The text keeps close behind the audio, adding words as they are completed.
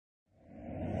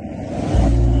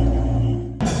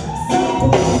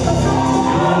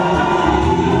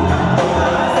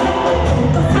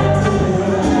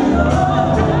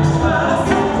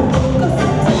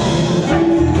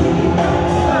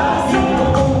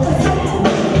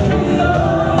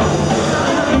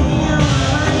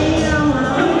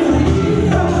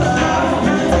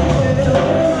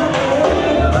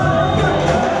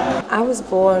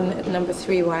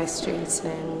Y Street,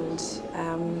 and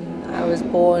I was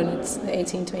born at the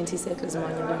 1820 Settlers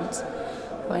Monument.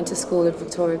 Went to school at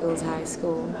Victoria Girls High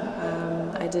School.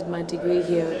 I did my degree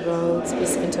here at Rhodes, was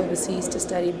sent overseas to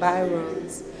study by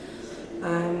Rhodes.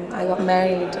 I got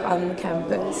married on the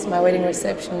campus. My wedding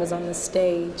reception was on the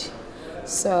stage.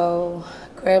 So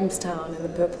Grahamstown and the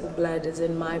purple blood is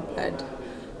in my blood.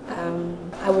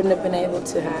 I wouldn't have been able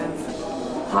to have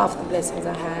half the blessings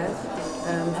I have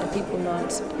had people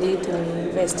not believed in me,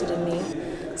 invested in me,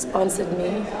 sponsored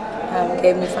me,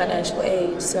 gave me financial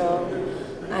aid. So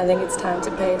I think it's time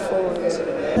to pay it forward.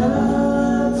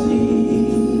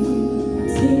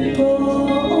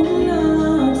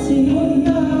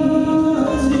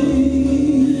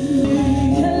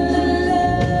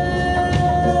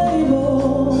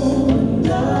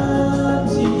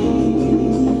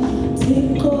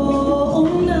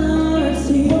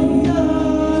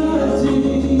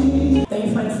 Then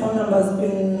you find phone numbers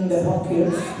in the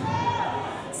hawkers.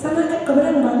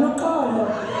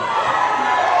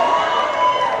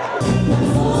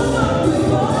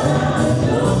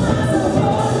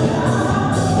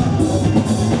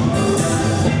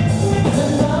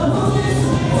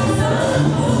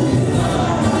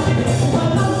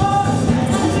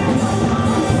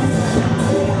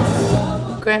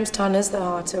 Grahamstown is the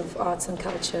heart of arts and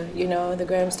culture. You know, the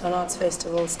Grahamstown Arts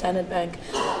Festival, Standard Bank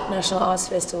National Arts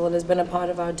Festival has been a part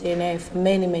of our DNA for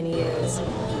many, many years.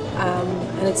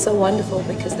 And it's so wonderful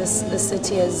because this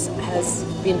city has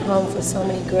been home for so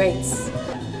many greats.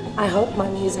 I hope my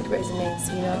music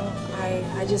resonates, you know.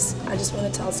 I just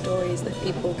want to tell stories that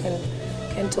people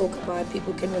can talk about,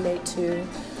 people can relate to.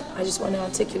 I just want to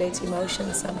articulate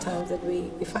emotions sometimes that we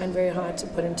find very hard to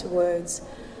put into words.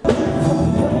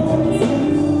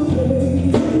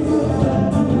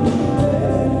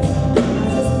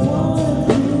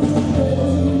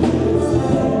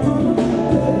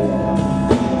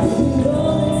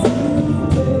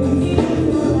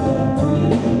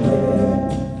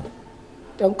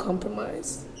 Don't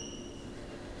compromise.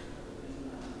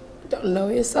 Don't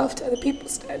lower yourself to other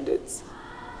people's standards.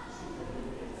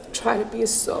 Try to be a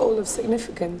soul of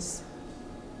significance.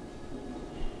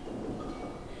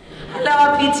 Hello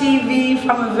OppiTV,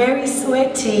 from a very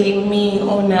sweaty me,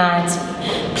 Unathi.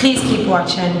 Please keep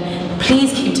watching.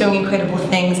 Please keep doing incredible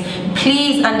things.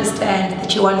 Please understand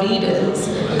that you are leaders,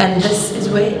 and this is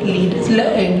where leaders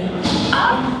learn.